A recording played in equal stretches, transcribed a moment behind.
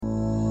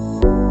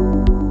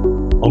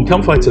On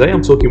Campfire today,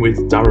 I'm talking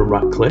with Darren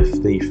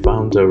Ratcliffe, the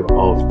founder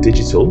of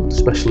Digital,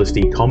 specialist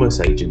e-commerce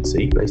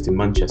agency based in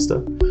Manchester.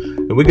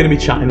 And we're going to be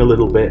chatting a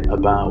little bit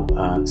about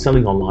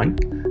selling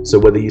online. So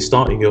whether you're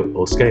starting up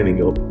or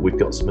scaling up, we've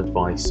got some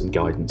advice and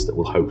guidance that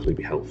will hopefully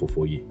be helpful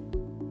for you.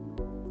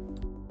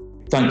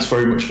 Thanks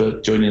very much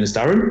for joining us,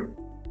 Darren.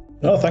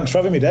 No, thanks for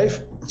having me,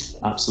 Dave.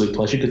 Absolute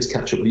pleasure. Good to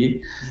catch up with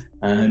you.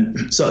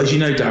 So as you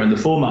know, Darren,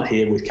 the format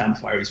here with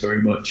Campfire is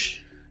very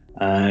much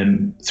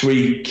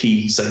three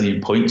key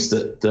salient points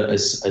that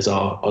as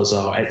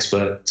our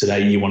expert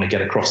today, you want to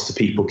get across to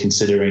people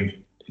considering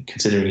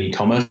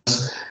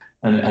e-commerce,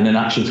 and an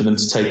action for them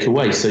to take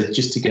away. So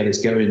just to get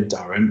us going,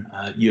 Darren,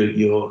 you're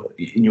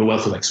in your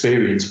wealth of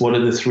experience, what are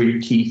the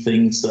three key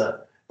things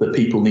that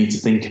people need to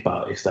think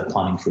about if they're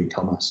planning for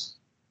e-commerce?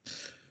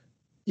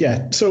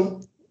 Yeah,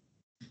 so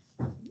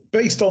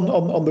based on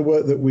the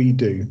work that we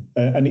do,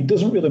 and it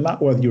doesn't really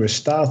matter whether you're a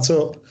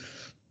startup,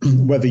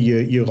 whether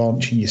you're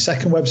launching your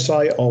second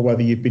website, or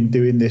whether you've been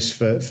doing this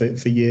for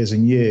years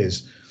and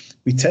years,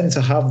 we tend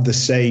to have the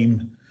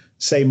same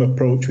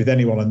approach with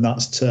anyone, and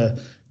that's to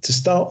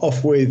start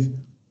off with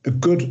a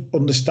good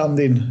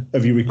understanding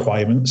of your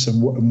requirements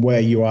and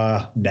where you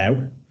are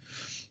now,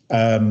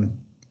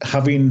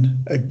 having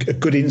a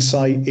good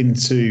insight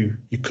into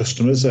your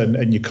customers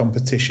and your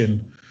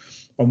competition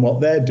on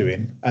what they're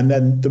doing, and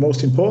then the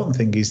most important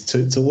thing is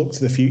to look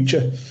to the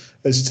future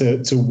as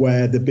to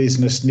where the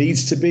business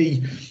needs to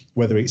be,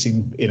 whether it's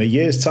in a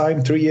year's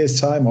time, 3 years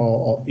time,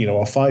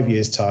 or 5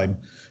 years time,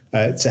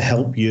 to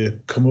help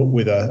you come up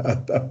with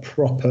a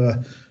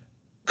proper,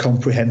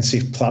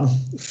 comprehensive plan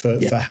for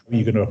how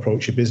you're going to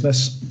approach your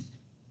business.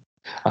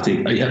 I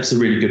think that's a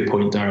really good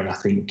point, Darren. I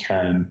think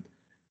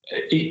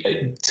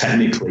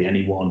technically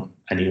anyone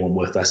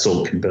worth their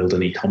salt can build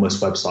an e-commerce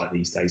website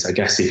these days. I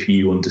guess if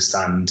you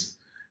understand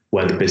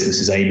where the business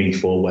is aiming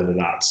for, whether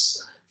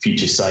that's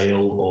future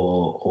sale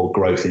or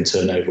growth in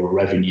turnover or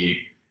revenue,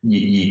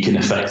 you can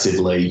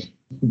effectively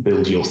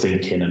build your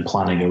thinking and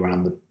planning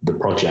around the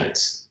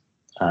project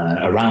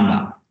around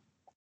that.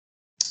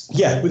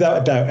 Yeah,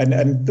 without a doubt.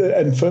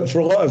 And for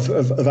a lot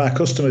of our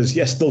customers,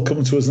 yes, they'll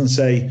come to us and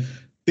say,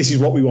 this is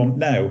what we want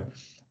now.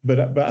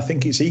 But I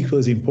think it's equally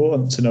as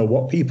important to know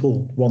what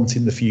people want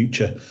in the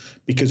future,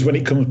 because when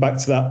it comes back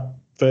to that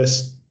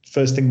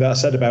first thing that I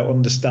said about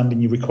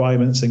understanding your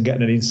requirements and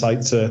getting an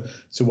insight to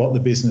what the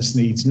business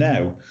needs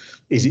now,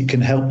 is it can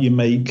help you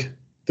make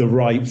the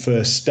right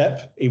first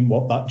step in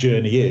what that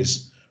journey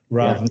is,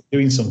 rather than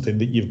doing something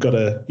that you've got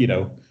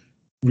to,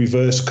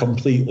 reverse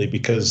completely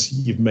because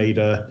you've made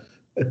a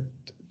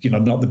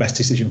not the best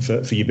decision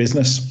for your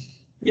business.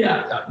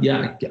 Yeah,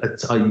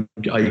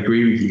 I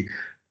agree with you.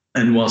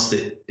 And whilst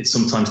it's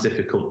sometimes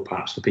difficult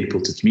perhaps for people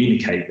to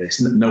communicate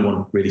this, no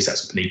one really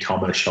sets up an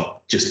e-commerce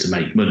shop just to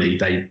make money.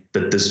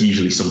 There's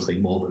usually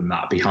something more than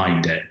that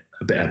behind it,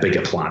 a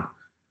bigger plan.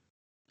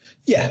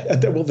 Yeah,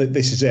 well,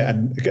 this is it.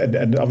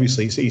 And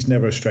obviously it's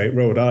never a straight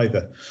road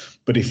either.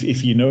 But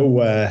if you know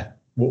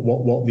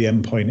what the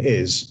end point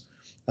is,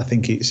 I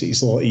think it's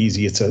a lot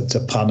easier to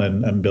plan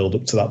and build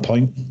up to that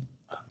point.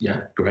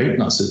 Yeah, great.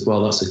 That's a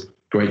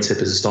great tip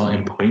as a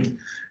starting point.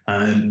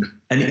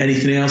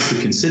 Anything else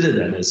to consider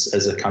then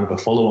as a kind of a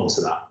follow-on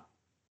to that?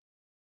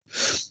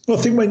 Well,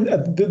 I think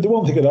the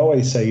one thing I'd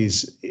always say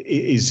is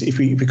if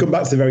we come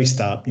back to the very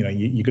start,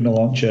 you're going to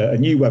launch a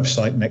new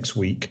website next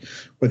week,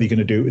 whether you're going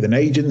to do it with an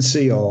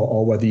agency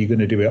or whether you're going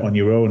to do it on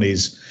your own,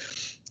 is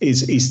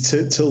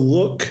to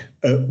look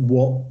at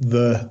what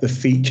the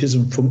features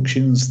and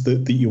functions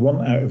that you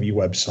want out of your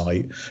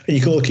website. And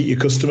you can look at your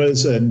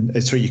customers and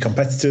your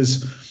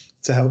competitors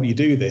to help you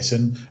do this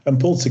and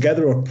pull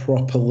together a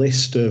proper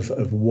list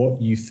of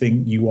what you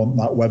think you want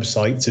that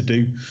website to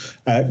do.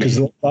 Because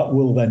what that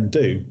will then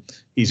do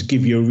is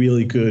give you a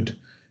really good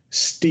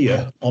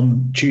steer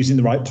on choosing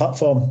the right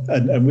platform.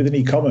 And with an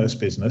e-commerce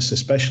business,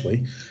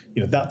 especially,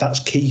 that's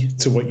key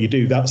to what you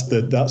do. That's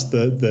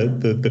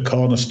the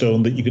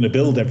cornerstone that you're going to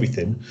build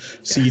everything.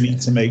 So you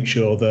need to make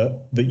sure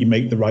that you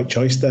make the right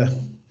choice there.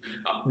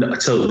 I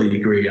totally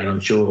agree, and I'm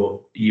sure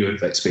you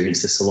have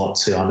experienced this a lot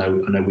too. I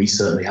know we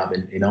certainly have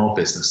in our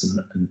business,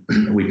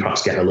 and we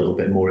perhaps get a little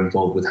bit more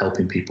involved with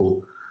helping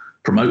people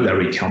promote their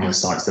e-commerce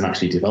sites than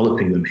actually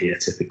developing them here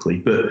typically.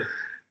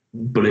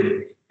 But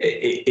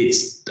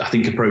it's I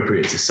think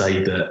appropriate to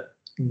say that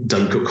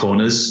don't cut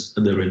corners.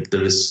 There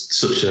is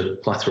such a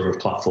plethora of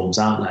platforms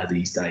out there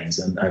these days,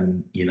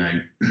 and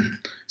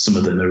some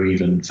of them are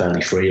even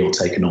fairly free or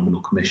take a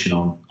nominal commission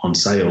on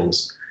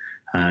sales.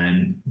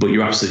 But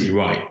you're absolutely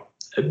right.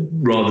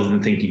 Rather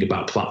than thinking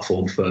about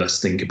platform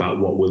first, think about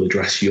what will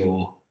address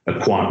your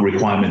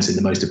requirements in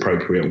the most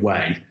appropriate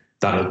way.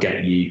 That'll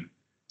get you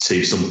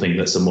to something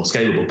that's a more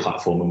scalable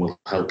platform and will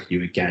help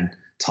you again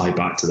tie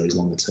back to those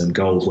longer term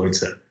goals,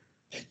 won't it?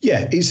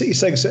 Yeah, it's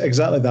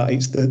exactly that.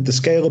 It's the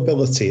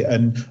scalability,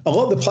 and a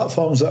lot of the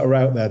platforms that are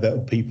out there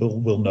that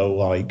people will know,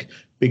 like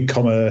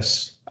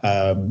BigCommerce,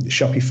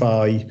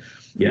 Shopify,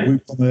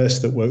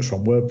 WooCommerce that works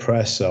from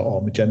WordPress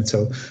or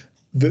Magento.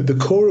 The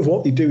core of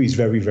what they do is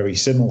very, very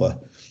similar.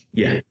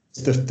 Yeah.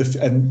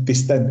 and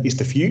this then is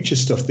the future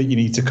stuff that you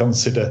need to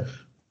consider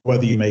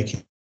whether you're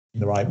making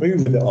the right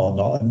move with it or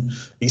not. And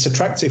it's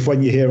attractive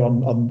when you hear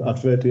on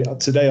advert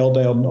today all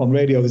day on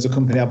radio. There's a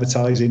company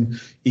advertising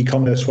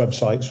e-commerce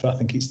websites for I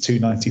think it's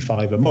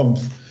 $2.95 a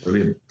month.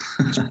 Brilliant.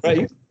 It's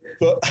great.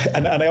 But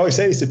and I always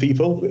say this to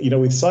people,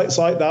 with sites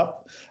like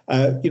that,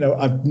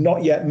 I've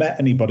not yet met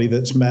anybody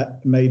that's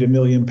made £1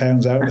 million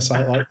out of a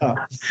site like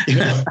that.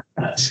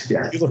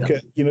 You look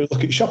at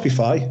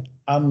Shopify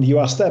and you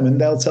ask them, and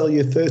they'll tell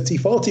you 30,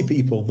 40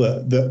 people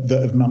that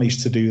have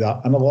managed to do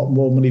that, and a lot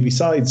more money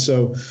besides.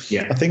 So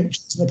I think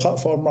the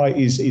platform right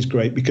is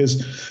great,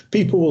 because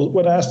people,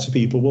 when I ask to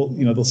people,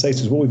 they'll say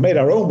to us, well, we've made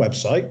our own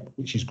website,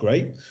 which is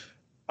great,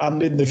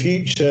 and in the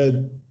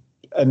future,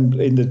 and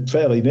in the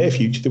fairly near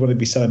future, they want to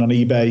be selling on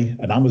eBay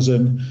and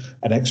Amazon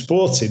and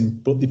exporting,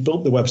 but they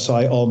built the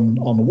website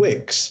on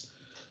Wix.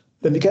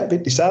 Then they get a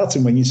bit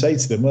disheartened when you say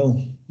to them, well,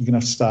 you're going to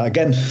have to start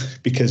again,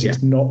 because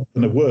it's not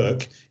going to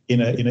work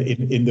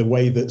in the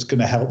way that's going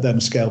to help them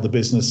scale the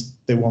business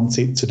they want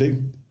it to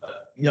do.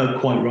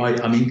 Quite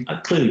right. I mean,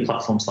 clearly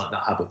platforms like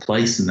that have a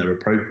place and they're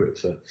appropriate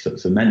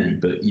for many,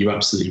 but you're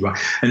absolutely right.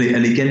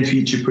 And again,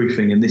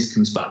 future-proofing, and this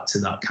comes back to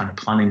that kind of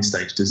planning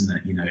stage,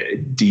 doesn't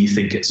it? Do you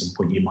think at some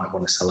point you might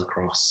want to sell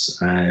across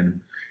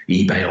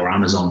eBay or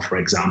Amazon, for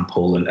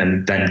example,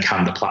 and then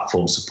can the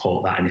platform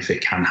support that? And if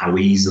it can, how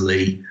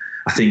easily?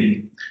 I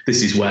think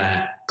this is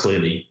where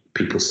clearly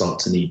people start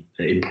to need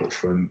input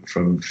from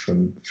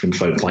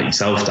folks like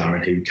yourself,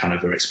 Darren, who kind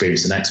of are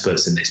experienced and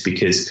experts in this,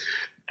 because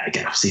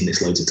again, I've seen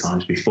this loads of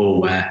times before,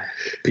 where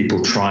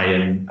people try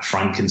and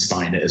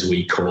Frankenstein it, as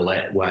we call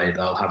it, where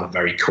they'll have a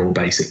very core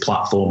basic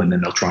platform and then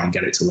they'll try and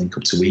get it to link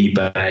up to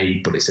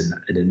eBay, but it's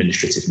an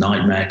administrative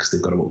nightmare because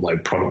they've got to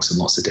upload products in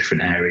lots of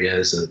different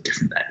areas,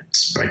 different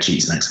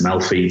spreadsheets and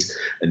XML feeds,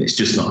 and it's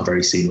just not a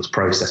very seamless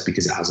process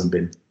because it hasn't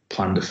been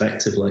planned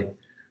effectively.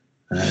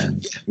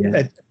 And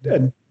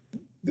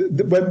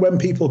when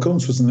people come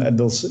to us and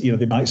they'll,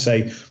 they might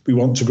say, we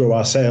want to grow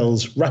our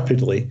sales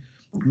rapidly,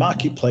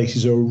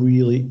 marketplaces are a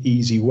really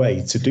easy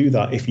way to do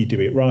that if you do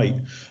it right.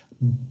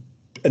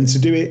 And to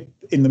do it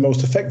in the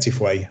most effective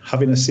way,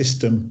 having a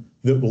system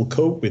that will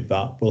cope with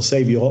that will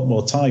save you a lot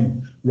more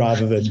time,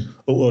 rather than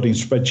uploading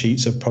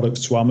spreadsheets of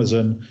products to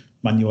Amazon,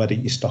 manual edit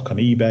your stock on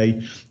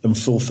eBay, and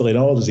fulfilling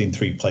orders in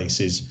 3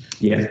 places.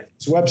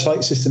 It's a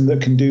website system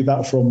that can do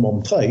that from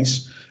one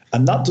place,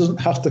 and that doesn't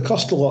have to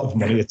cost a lot of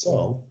money at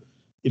all.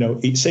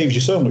 It saves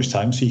you so much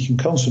time, so you can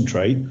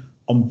concentrate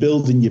on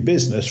building your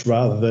business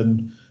rather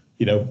than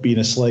being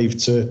a slave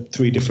to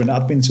 3 different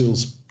admin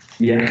tools.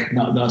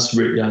 That's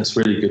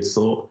really good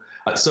thought.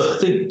 So I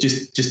think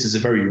just as a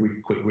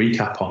very quick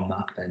recap on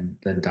that, then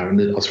Darren,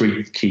 there are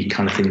 3 key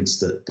kind of things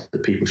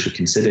that people should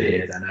consider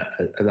here. Then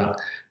are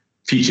that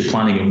future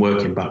planning and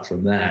working back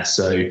from there.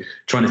 So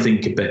trying to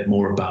think a bit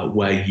more about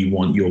where you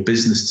want your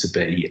business to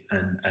be,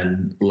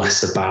 and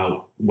less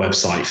about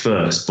website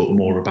first, but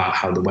more about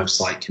how the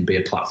website can be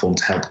a platform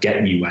to help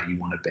get you where you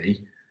want to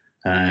be.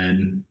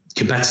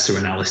 Competitor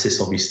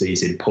analysis obviously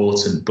is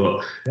important,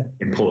 but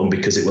important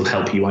because it will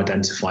help you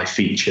identify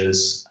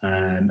features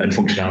and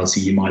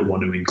functionality you might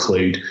want to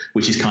include,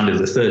 which is kind of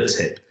the 3rd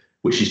tip,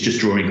 which is just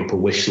drawing up a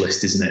wish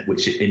list, isn't it?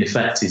 Which in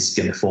effect is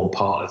going to form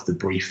part of the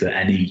brief that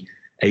any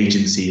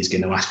agency is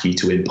going to ask you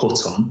to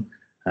input on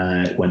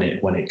when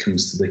it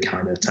comes to the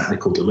kind of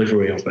technical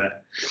delivery of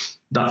it.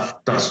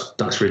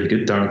 That's really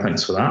good, Darren.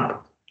 Thanks for that.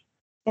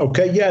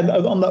 Okay, and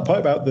on that point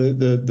about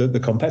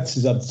the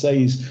competitors, I'd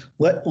say is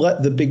let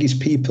the biggest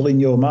people in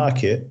your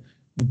market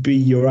be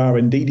your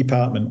R&D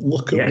department.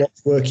 Look at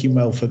what's working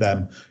well for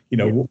them.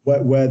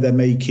 Where they're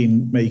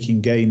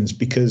making gains,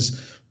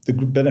 because the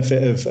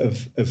benefit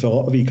of a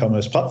lot of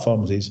e-commerce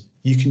platforms is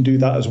you can do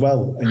that as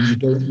well, and you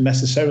don't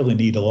necessarily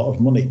need a lot of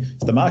money.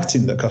 It's the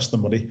marketing that costs the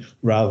money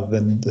rather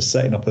than the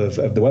setting up of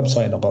the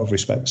website in a lot of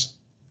respects.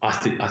 I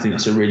think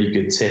that's a really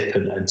good tip,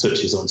 and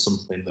touches on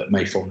something that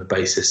may form the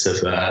basis of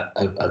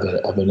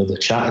another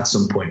chat at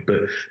some point.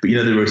 But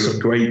there are some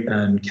great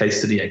case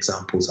study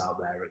examples out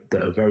there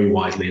that are very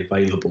widely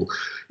available.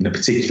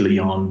 Particularly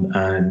on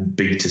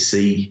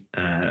B2C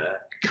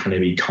kind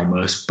of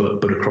e-commerce,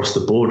 but across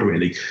the board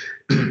really.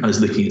 I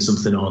was looking at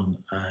something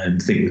on I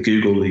think with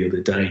Google the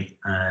other day,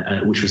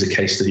 which was a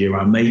case study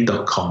around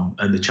Made.com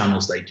and the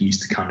channels they'd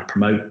used to kind of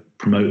promote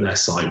their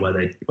site, where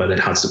they'd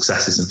had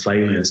successes and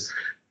failures.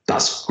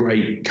 That's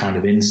great kind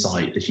of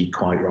insight, as you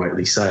quite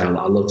rightly say. I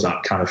love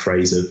that kind of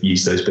phrase of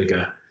use those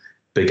bigger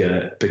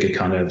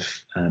kind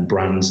of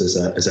brands as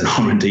an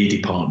R&D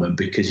department,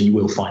 because you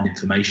will find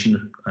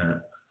information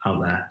out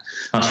there.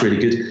 That's really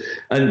good.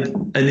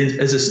 And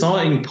as a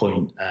starting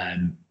point,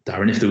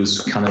 Darren, if there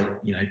was kind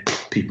of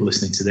people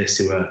listening to this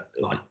who are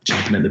like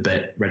jumping at the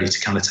bit, ready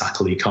to kind of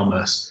tackle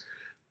e-commerce,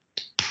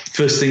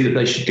 first thing that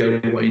they should go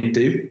away and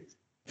do.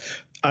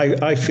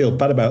 I feel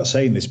bad about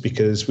saying this,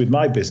 because with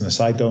my business,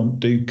 I don't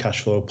do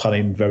cash flow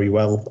planning very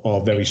well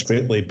or very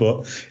strictly,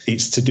 but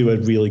it's to do a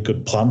really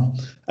good plan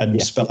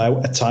and spell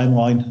out a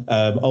timeline,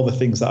 all the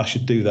things that I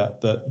should do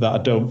that I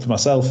don't for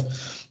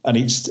myself. and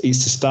it's to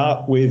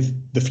start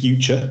with the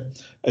future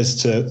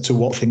as to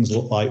what things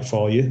look like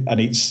for you. And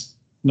it's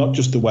not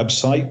just the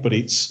website, but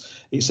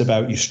it's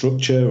about your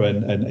structure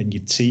and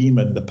your team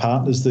and the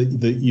partners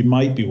that you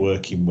might be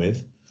working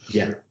with.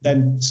 Yeah.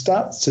 Then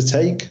start to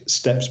take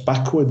steps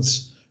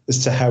backwards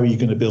as to how you're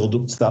going to build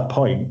up to that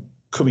point,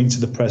 coming to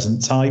the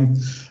present time.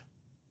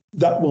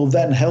 That will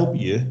then help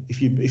you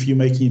if you're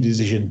making a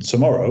decision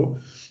tomorrow.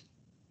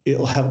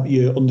 It'll help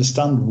you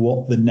understand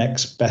what the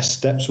next best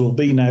steps will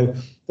be. Now,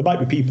 there might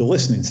be people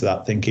listening to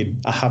that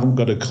thinking, I haven't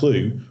got a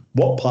clue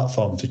what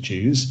platform to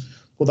choose.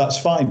 Well, that's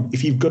fine.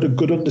 If you've got a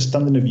good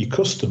understanding of your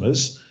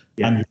customers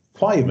and your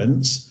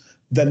requirements,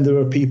 then there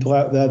are people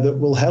out there that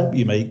will help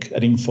you make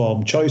an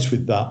informed choice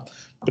with that.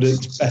 But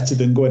it's better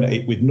than going at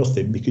it with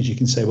nothing, because you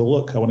can say, well,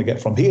 look, I want to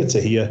get from here to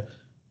here.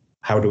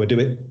 How do I do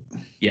it?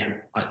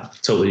 Yeah, I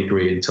totally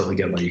agree and totally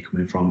get where you're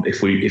coming from.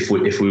 If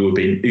we were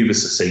being uber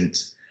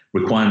succinct,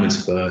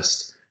 requirements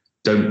first.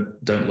 Don't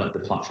let the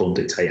platform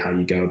dictate how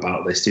you go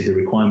about this. Do the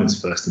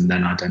requirements first, and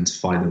then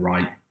identify the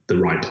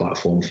right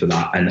platform for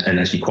that. And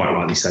as you quite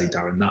rightly say,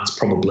 Darren, that's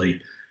probably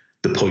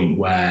the point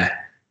where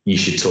you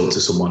should talk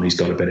to someone who's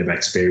got a bit of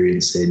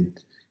experience in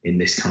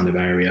this kind of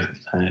area,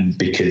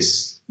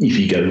 because if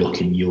you go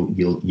looking,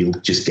 you'll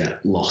just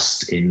get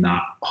lost in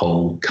that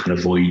whole kind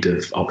of void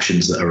of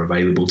options that are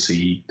available to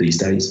you these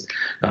days.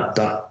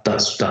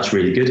 That's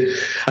really good.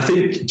 I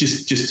think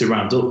just to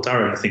round up,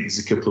 Darren, I think there's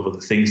a couple of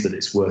other things that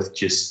it's worth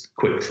just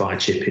quick fire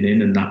chipping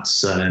in, and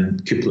that's a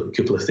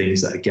couple of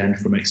things that, again,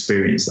 from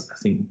experience, that I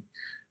think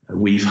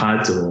we've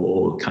had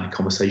or kind of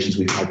conversations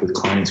we've had with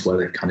clients where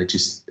they've kind of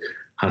just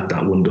had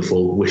that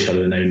wonderful wish I'd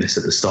have known this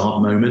at the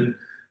start moment.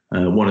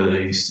 One of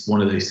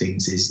those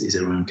things is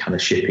around kind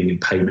of shipping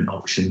and payment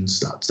options.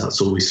 That's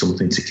always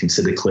something to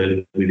consider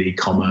clearly with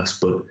e-commerce,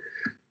 but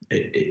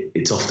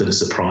it's often a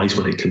surprise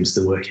when it comes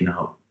to working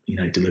out,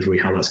 delivery,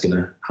 how that's going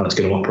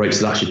to operate.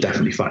 So that should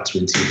definitely factor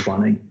into your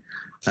planning.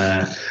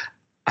 I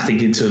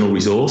think internal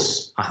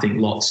resource. I think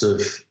lots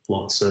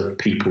of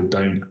people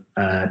don't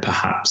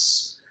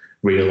perhaps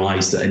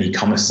realise that an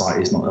e-commerce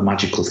site is not a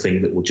magical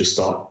thing that will just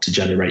start to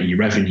generate you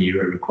revenue.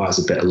 It requires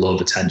a bit of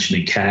love, attention,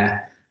 and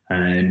care.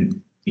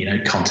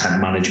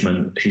 Content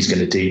management, who's going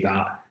to do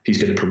that? Who's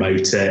going to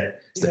promote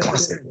it? It's the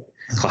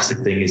classic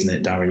thing, isn't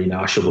it, Darren?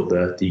 I shove up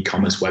the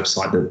e-commerce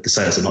website. The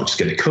sales are not just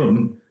going to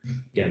come.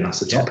 Again,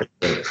 that's a topic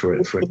for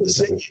it.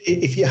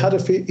 If you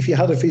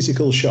had a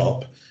physical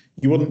shop,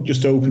 you wouldn't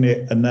just open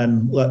it and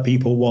then let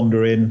people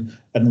wander in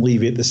and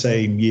leave it the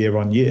same year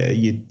on year.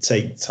 You'd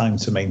take time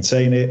to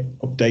maintain it,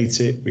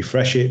 update it,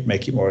 refresh it,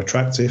 make it more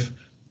attractive.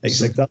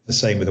 It's exactly the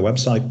same with a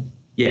website.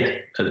 Yeah,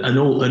 and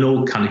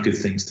all kind of good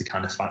things to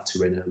kind of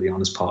factor in early on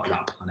as part of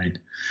that planning.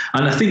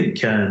 And I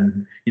think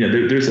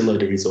there's a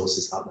load of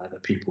resources out there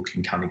that people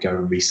can kind of go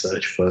and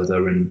research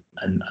further and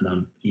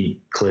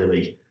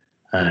clearly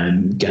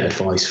get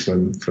advice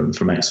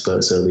from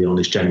experts early on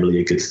is generally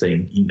a good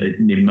thing.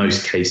 In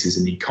most cases,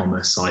 an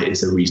e-commerce site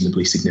is a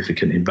reasonably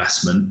significant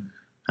investment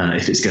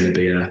if it's going to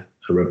be a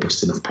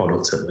robust enough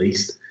product at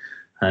least.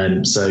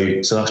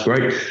 So that's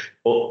great.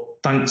 Well,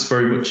 thanks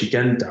very much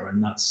again,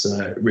 Darren. That's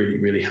really,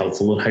 really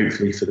helpful, and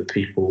hopefully for the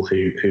people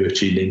who are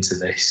tuned into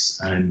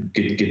this,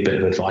 good bit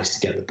of advice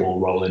to get the ball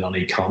rolling on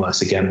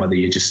e-commerce. Again, whether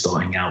you're just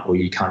starting out or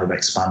you're kind of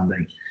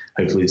expanding,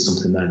 hopefully there's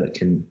something there that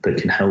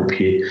can help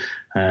you.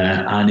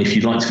 And if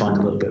you'd like to find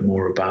a little bit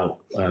more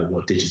about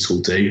what Digital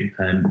do,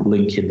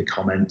 link in the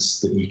comments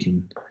that you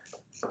can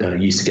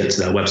use to get to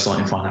their website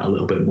and find out a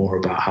little bit more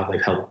about how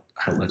they've helped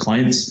their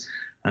clients.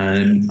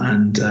 And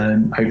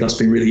I hope that's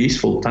been really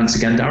useful. Thanks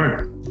again,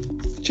 Darren.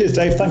 Cheers,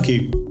 Dave. Thank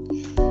you.